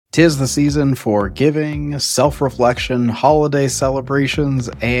'Tis the season for giving, self-reflection, holiday celebrations,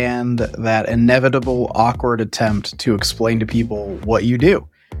 and that inevitable awkward attempt to explain to people what you do.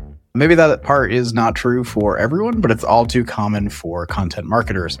 Maybe that part is not true for everyone, but it's all too common for content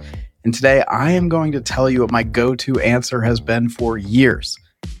marketers. And today I am going to tell you what my go-to answer has been for years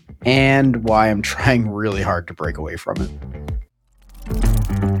and why I'm trying really hard to break away from it.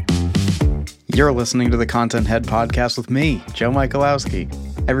 You're listening to the Content Head Podcast with me, Joe Michalowski.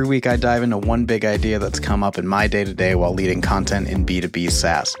 Every week I dive into one big idea that's come up in my day-to-day while leading content in B2B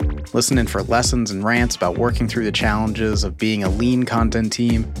SaaS. Listen in for lessons and rants about working through the challenges of being a lean content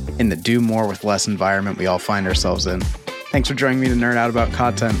team in the do more with less environment we all find ourselves in. Thanks for joining me to nerd out about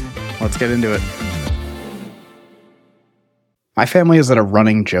content. Let's get into it. My family has had a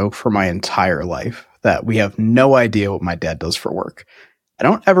running joke for my entire life that we have no idea what my dad does for work. I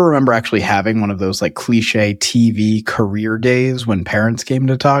don't ever remember actually having one of those like cliche TV career days when parents came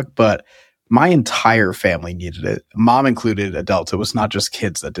to talk, but my entire family needed it. Mom included, adults. It was not just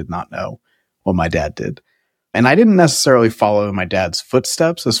kids that did not know what my dad did. And I didn't necessarily follow my dad's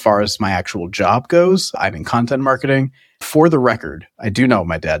footsteps as far as my actual job goes. I'm in content marketing. For the record, I do know what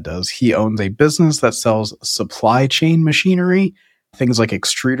my dad does. He owns a business that sells supply chain machinery, things like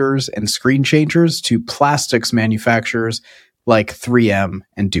extruders and screen changers to plastics manufacturers like 3M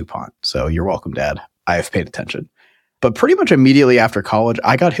and DuPont. So you're welcome, Dad. I have paid attention. But pretty much immediately after college,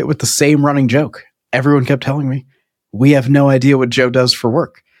 I got hit with the same running joke. Everyone kept telling me, we have no idea what Joe does for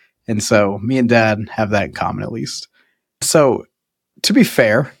work. And so me and Dad have that in common, at least. So to be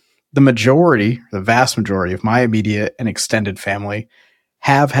fair, the vast majority of my immediate and extended family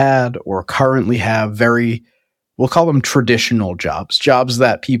have had or currently have we'll call them traditional jobs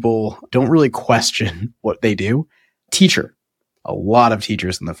that people don't really question what they do. Teacher. A lot of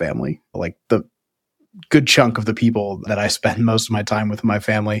teachers in the family. Like the good chunk of the people that I spend most of my time with in my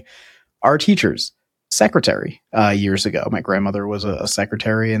family are teachers. Secretary years ago. My grandmother was a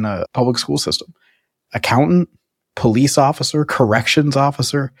secretary in a public school system. Accountant, police officer, corrections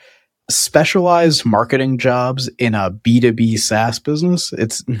officer, specialized marketing jobs in a B2B SaaS business.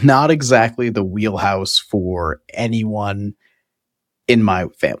 It's not exactly the wheelhouse for anyone in my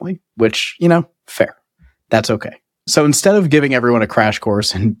family, which, fair. That's okay. So instead of giving everyone a crash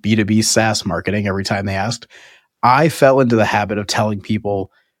course in B2B SaaS marketing every time they asked, I fell into the habit of telling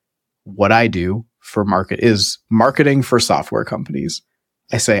people what I do for is marketing for software companies.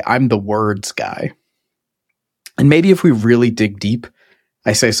 I say I'm the words guy. And maybe if we really dig deep,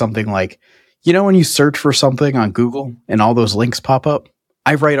 I say something like, when you search for something on Google and all those links pop up,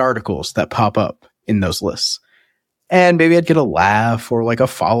 I write articles that pop up in those lists. And maybe I'd get a laugh or like a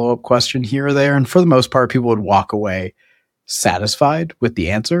follow-up question here or there. And for the most part, people would walk away satisfied with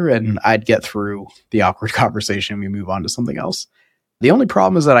the answer and I'd get through the awkward conversation and we move on to something else. The only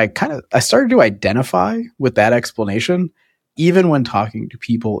problem is that I started to identify with that explanation even when talking to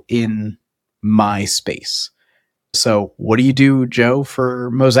people in my space. So what do you do, Joe, for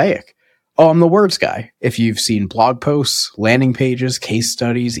Mosaic? Oh, I'm the words guy. If you've seen blog posts, landing pages, case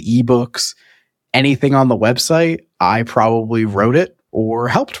studies, ebooks, anything on the website, I probably wrote it or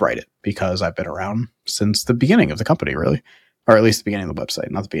helped write it because I've been around since the beginning of the company, really, or at least the beginning of the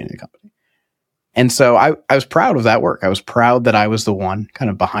website, not the beginning of the company. And so I was proud of that work. I was proud that I was the one kind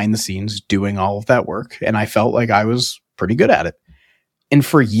of behind the scenes doing all of that work. And I felt like I was pretty good at it. And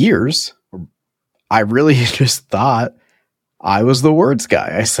for years, I really just thought I was the words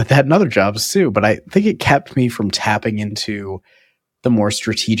guy. I said that in other jobs too, but I think it kept me from tapping into the more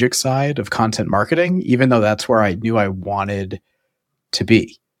strategic side of content marketing, even though that's where I knew I wanted to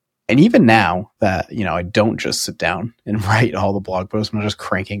be. And even now that, I don't just sit down and write all the blog posts, I'm not just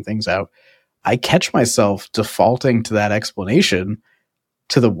cranking things out. I catch myself defaulting to that explanation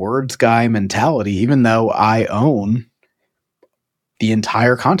to the words guy mentality, even though I own the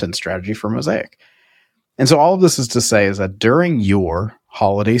entire content strategy for Mosaic. And so all of this is to say is that during your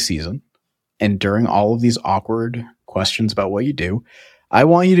holiday season and during all of these awkward questions about what you do, I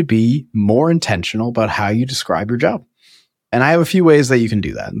want you to be more intentional about how you describe your job. And I have a few ways that you can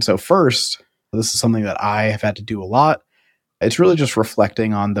do that. And so first, this is something that I have had to do a lot. It's really just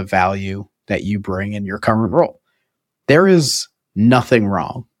reflecting on the value that you bring in your current role. There is nothing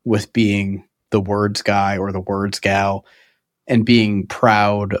wrong with being the words guy or the words gal and being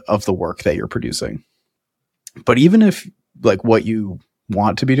proud of the work that you're producing. But even if like what you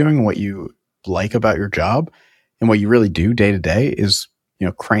want to be doing, what you like about your job and what you really do day to day is,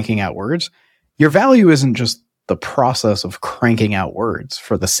 cranking out words, your value isn't just the process of cranking out words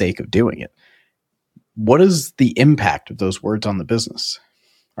for the sake of doing it. What is the impact of those words on the business?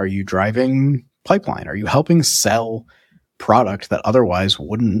 Are you driving pipeline? Are you helping sell product that otherwise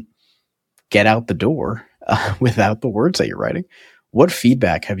wouldn't get out the door without the words that you're writing. What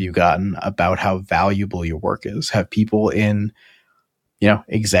feedback have you gotten about how valuable your work is? Have people in,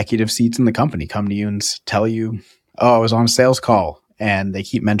 executive seats in the company come to you and tell you, oh, I was on a sales call and they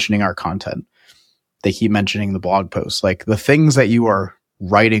keep mentioning our content. They keep mentioning the blog posts. Like the things that you are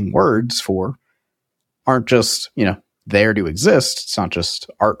writing words for aren't just, there to exist. It's not just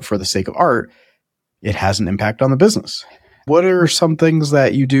art for the sake of art. It has an impact on the business. What are some things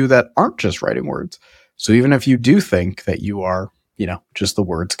that you do that aren't just writing words? So even if you do think that you are, just the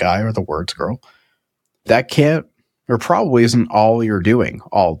words guy or the words girl, that can't or probably isn't all you're doing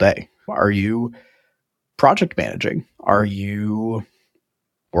all day. Are you project managing? Are you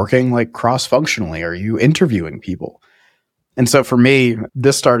working like cross-functionally? Are you interviewing people? And so for me,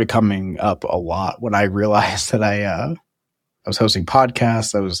 this started coming up a lot when I realized that I was hosting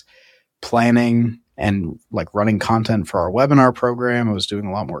podcasts. I was planning and like running content for our webinar program. I was doing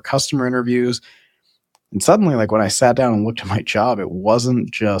a lot more customer interviews. And suddenly, like when I sat down and looked at my job, it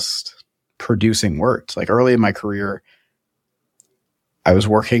wasn't just producing words. Like early in my career, I was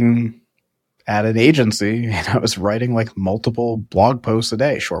working at an agency and I was writing like multiple blog posts a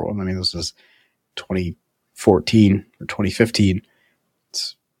day, short one. I mean, this was 2014 or 2015.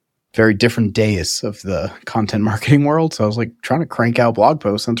 It's very different days of the content marketing world. So I was like trying to crank out blog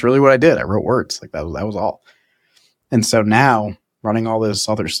posts. And that's really what I did. I wrote words. Like that was all. And so now running all this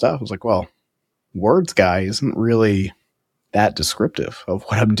other stuff, I was like, well, words guy isn't really that descriptive of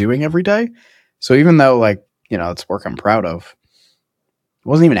what I'm doing every day. So even though like, it's work I'm proud of, it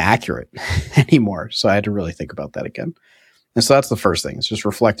wasn't even accurate anymore. So I had to really think about that again. And so that's the first thing. It's just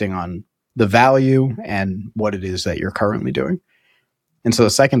reflecting on the value and what it is that you're currently doing. And so the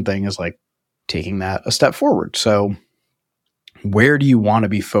second thing is like taking that a step forward. So where do you want to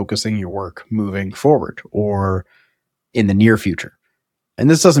be focusing your work moving forward or in the near future? And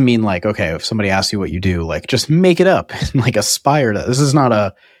this doesn't mean like, okay, if somebody asks you what you do, like just make it up and like aspire to, this is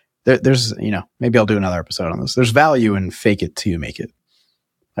not there's, maybe I'll do another episode on this. There's value in fake it till you make it.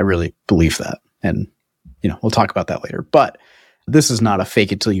 I really believe that. And, we'll talk about that later, but this is not a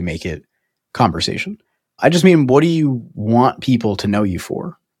fake it till you make it conversation. I just mean, what do you want people to know you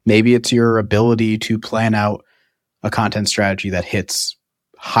for? Maybe it's your ability to plan out a content strategy that hits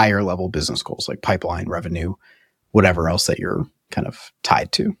higher level business goals like pipeline, revenue, whatever else that you're kind of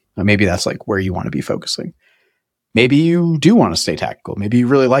tied to. Maybe that's like where you want to be focusing. Maybe you do want to stay tactical. Maybe you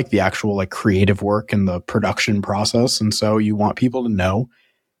really like the actual like creative work and the production process. And so you want people to know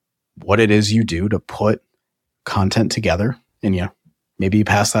what it is you do to put content together. And, maybe you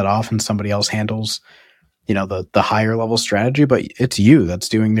pass that off and somebody else handles, the higher level strategy, but it's you that's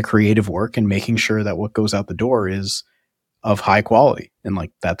doing the creative work and making sure that what goes out the door is of high quality. And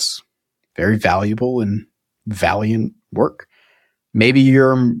like, that's very valuable and valiant work. Maybe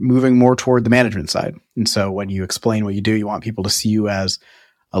you're moving more toward the management side. And so when you explain what you do, you want people to see you as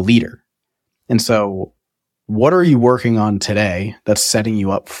a leader. And so what are you working on today that's setting you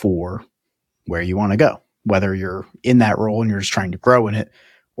up for where you want to go? Whether you're in that role and you're just trying to grow in it,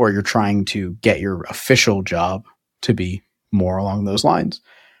 or you're trying to get your official job to be more along those lines.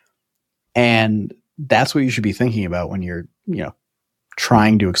 And that's what you should be thinking about when you're,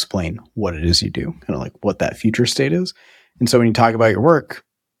 trying to explain what it is you do, kind of like what that future state is. And so when you talk about your work,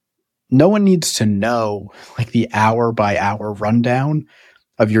 no one needs to know like the hour by hour rundown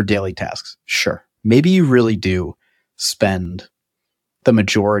of your daily tasks. Sure. Maybe you really do spend the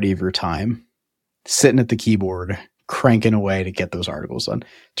majority of your time sitting at the keyboard, cranking away to get those articles done.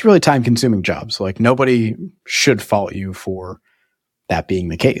 It's a really time consuming job. So like nobody should fault you for that being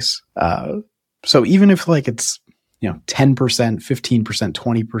the case. So even if like it's, 10%, 15%,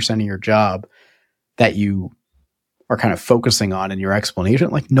 20% of your job that you are kind of focusing on in your explanation,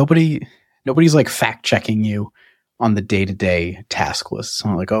 like nobody's like fact checking you on the day-to-day task list. So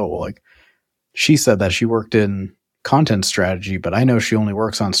I'm like, oh, well, like she said that she worked in content strategy, but I know she only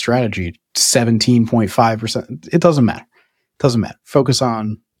works on strategy 17.5%. It doesn't matter. Focus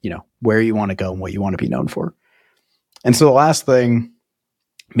on, where you want to go and what you want to be known for. And so the last thing,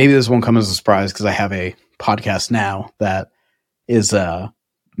 maybe this won't come as a surprise because I have a podcast now that is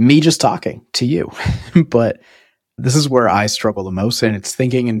me just talking to you. But this is where I struggle the most, and it's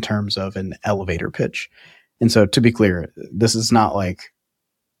thinking in terms of an elevator pitch. And so to be clear, this is not like,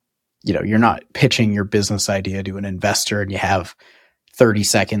 you're not pitching your business idea to an investor and you have 30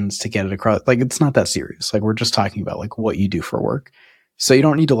 seconds to get it across. Like, it's not that serious. Like, we're just talking about like what you do for work. So you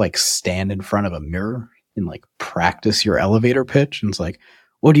don't need to like stand in front of a mirror and like practice your elevator pitch. And it's like,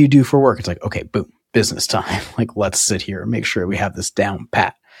 what do you do for work? It's like, okay, boom, business time. Like, let's sit here and make sure we have this down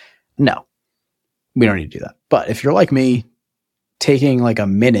pat. No, we don't need to do that. But if you're like me, taking like a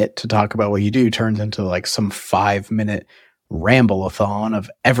minute to talk about what you do turns into like some 5-minute ramble-a-thon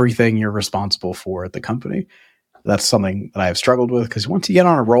of everything you're responsible for at the company. That's something that I've struggled with, because once you get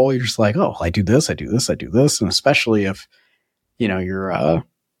on a roll, you're just like, oh, I do this, I do this, I do this. And especially if, you're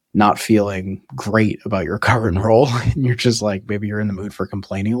not feeling great about your current role and you're just like, maybe you're in the mood for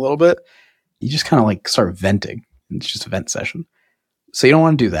complaining a little bit, you just kind of like start venting. It's just a vent session. So you don't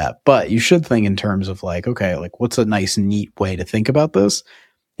want to do that, but you should think in terms of like, okay, like what's a nice, neat way to think about this?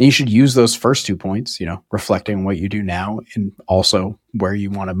 And you should use those first 2 points, reflecting on what you do now and also where you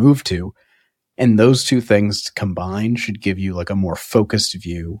want to move to. And those two things combined should give you like a more focused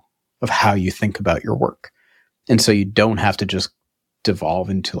view of how you think about your work. And so you don't have to just devolve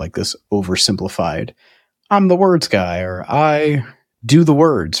into like this oversimplified, I'm the words guy, or I do the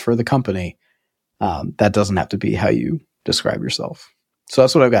words for the company. That doesn't have to be how you describe yourself. So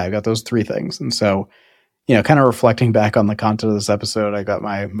that's what I've got. I've got those 3 things. And so, kind of reflecting back on the content of this episode, I got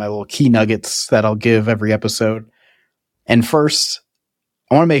my little key nuggets that I'll give every episode. And first,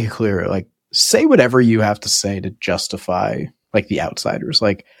 I want to make it clear, like, say whatever you have to say to justify like the outsiders.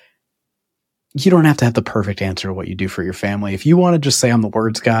 Like, you don't have to have the perfect answer to what you do for your family. If you want to just say I'm the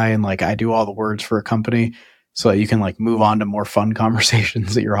words guy and like I do all the words for a company so that you can like move on to more fun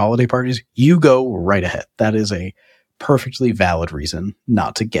conversations at your holiday parties, you go right ahead. That is a perfectly valid reason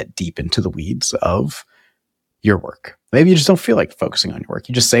not to get deep into the weeds of your work. Maybe you just don't feel like focusing on your work.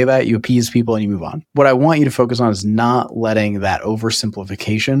 You just say that, you appease people, and you move on. What I want you to focus on is not letting that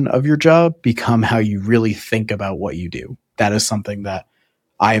oversimplification of your job become how you really think about what you do. That is something that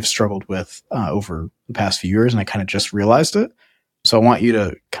I have struggled with over the past few years, and I kind of just realized it. So I want you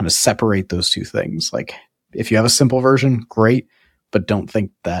to kind of separate those two things. Like, if you have a simple version, great, but don't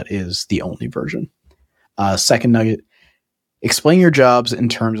think that is the only version. Second nugget, explain your jobs in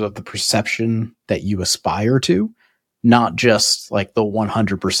terms of the perception that you aspire to, not just like the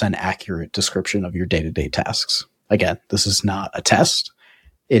 100% accurate description of your day-to-day tasks. Again, this is not a test.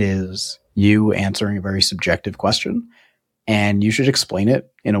 It is you answering a very subjective question, and you should explain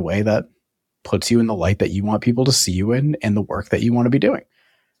it in a way that puts you in the light that you want people to see you in and the work that you want to be doing.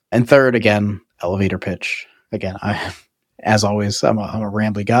 And third, again, elevator pitch. Again, as always, I'm a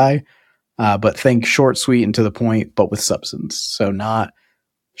rambly guy. But think short, sweet, and to the point, but with substance. So not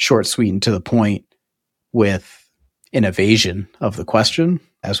short, sweet, and to the point with an evasion of the question,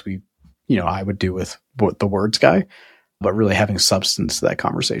 as I would do with the words guy, but really having substance to that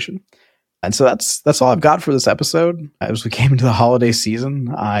conversation. And so that's all I've got for this episode. As we came into the holiday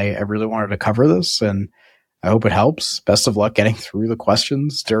season, I really wanted to cover this, and I hope it helps. Best of luck getting through the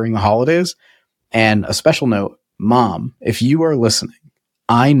questions during the holidays. And a special note, Mom, if you are listening,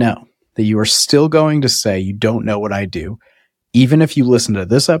 I know that you are still going to say you don't know what I do, even if you listen to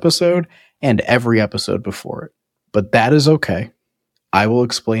this episode and every episode before it. But that is okay. I will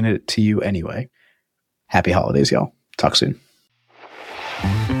explain it to you anyway. Happy holidays, y'all. Talk soon.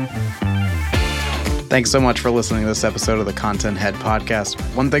 Thanks so much for listening to this episode of the Content Head Podcast.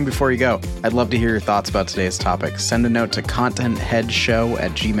 One thing before you go, I'd love to hear your thoughts about today's topic. Send a note to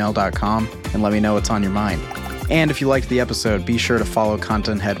contentheadshow@gmail.com and let me know what's on your mind. And if you liked the episode, be sure to follow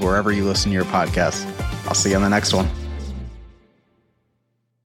Content Head wherever you listen to your podcasts. I'll see you on the next one.